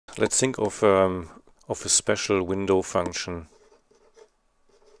Let's think of a special window function.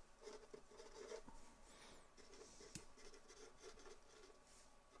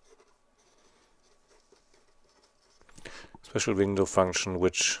 Special window function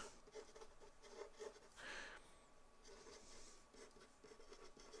which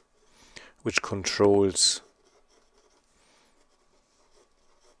controls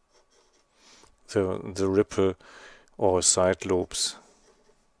the ripple or side lobes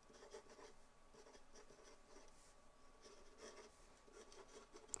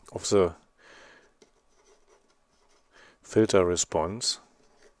of the filter response.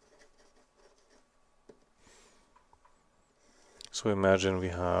 So imagine we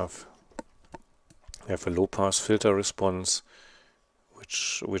have a low pass filter response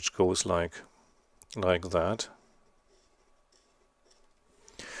which goes like that,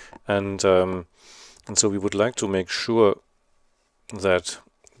 and so we would like to make sure that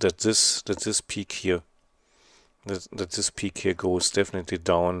this peak here goes definitely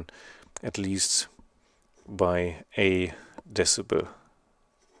down at least by a decibel.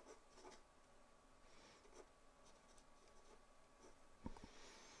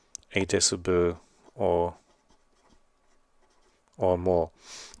 A decibel or more.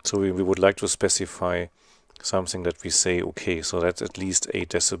 So we would like to specify something that we say, okay, so that's at least 8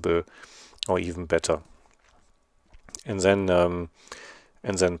 decibel or even better. And then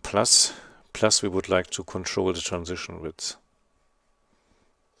plus we would like to control the transition width.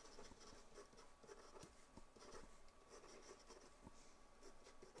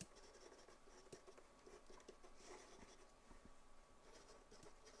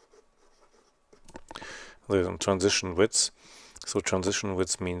 The transition width. So transition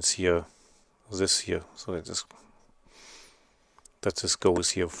width means here, this here. So that this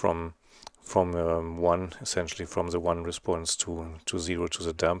goes here from 1, essentially from the 1 response to 0 to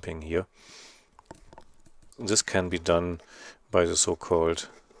the damping here. This can be done by the so-called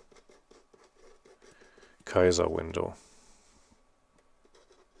Kaiser window.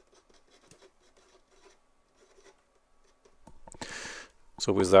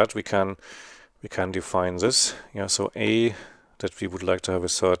 So with that we can define this. Yeah, so A, that we would like to have a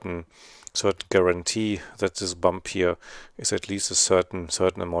certain guarantee that this bump here is at least a certain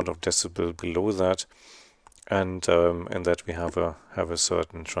amount of decibel below that, and that we have a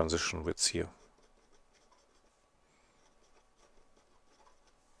certain transition width here.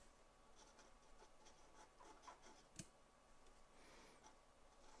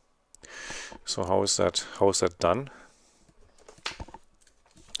 So how is that done?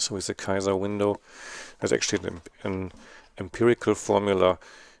 So with the Kaiser window, that's actually an empirical formula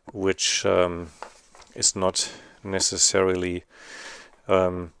which is not necessarily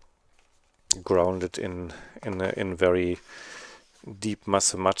grounded in very deep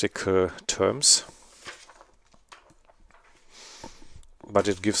mathematical terms, but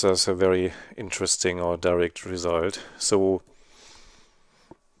it gives us a very interesting or direct result. So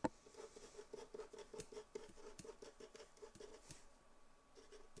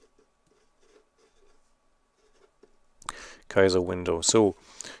Kaiser window. So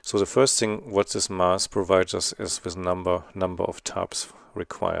the first thing what this mass provides us is with number of taps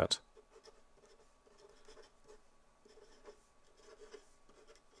required.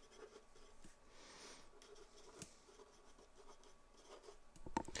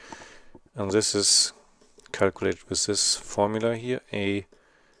 And this is calculated with this formula here, A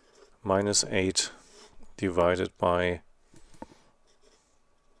minus 8 divided by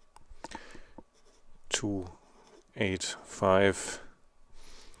 285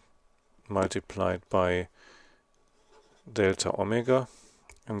 multiplied by delta omega,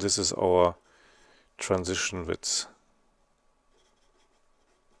 and this is our transition width.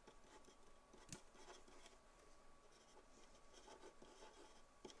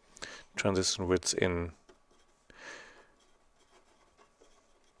 Transition width in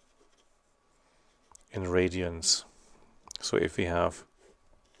radians. So if we have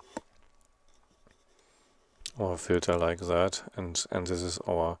our filter like that, and this is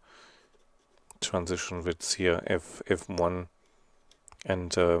our transition width here, f1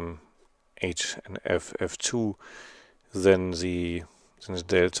 and h and f2, then the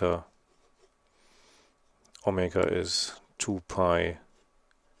delta omega is 2 pi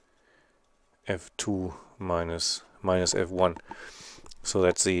f2 minus f1. So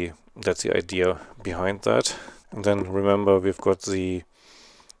that's the idea behind that. And then remember we've got this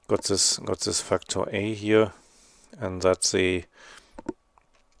factor A here, and that's a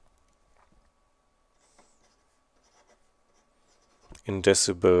in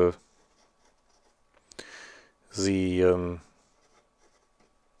decibel the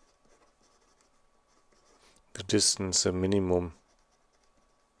the distance, the minimum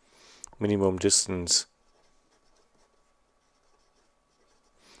distance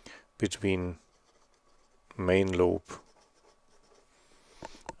between main lobe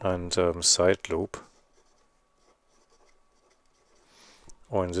and side lobe,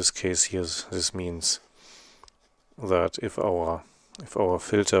 or in this case here, this means that if our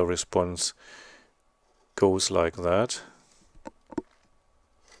filter response goes like that,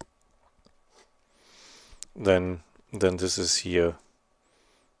 then this is here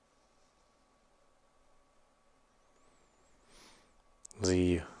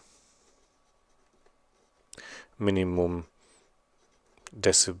the minimum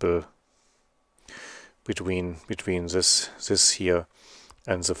decibel between this here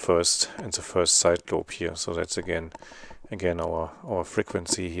and the first side lobe here. So that's again our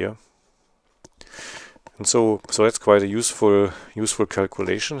frequency here. And so that's quite a useful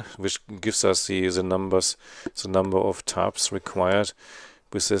calculation, which gives us the number of taps required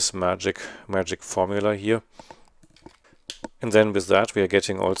with this magic formula here. And then with that we are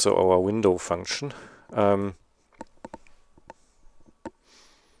getting also our window function.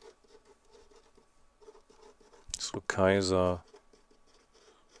 So Kaiser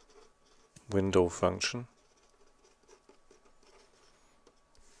window function.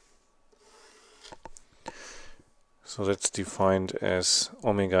 So that's defined as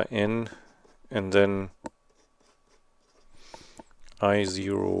omega n and then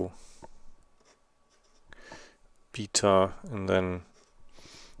I0 beta and then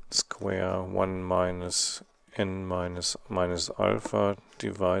square 1 minus n minus alpha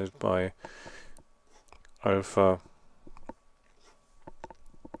divided by alpha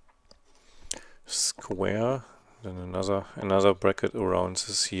square, then another bracket around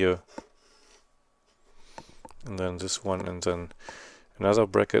this here, and then this one, and then another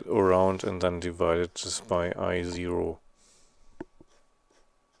bracket around, and then divided just by I0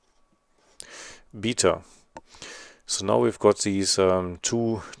 beta. So now we've got these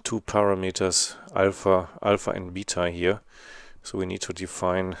two parameters, alpha and beta here. So we need to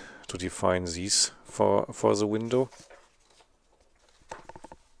define these for the window.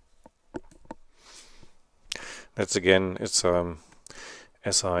 That's again, it's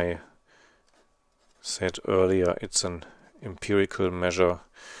as I said earlier, it's an empirical measure.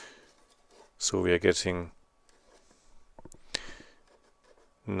 So we are getting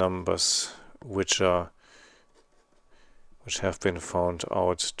numbers which have been found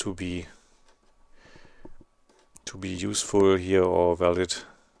out to be useful here or valid.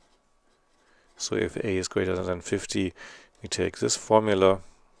 So if a is greater than 50, we take this formula.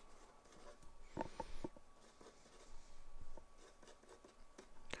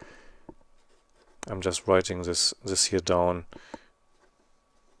 I'm just writing this here down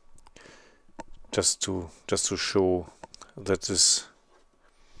just to show that this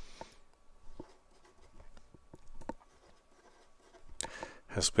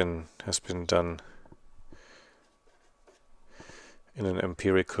has been done in an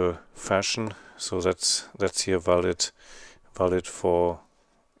empirical fashion. So that's here valid for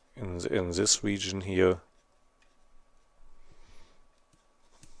in this region here.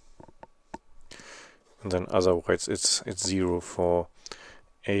 And then otherwise it's 0 for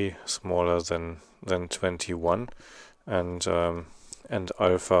a smaller than 21, and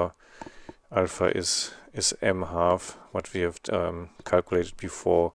alpha is m half, what we have calculated before,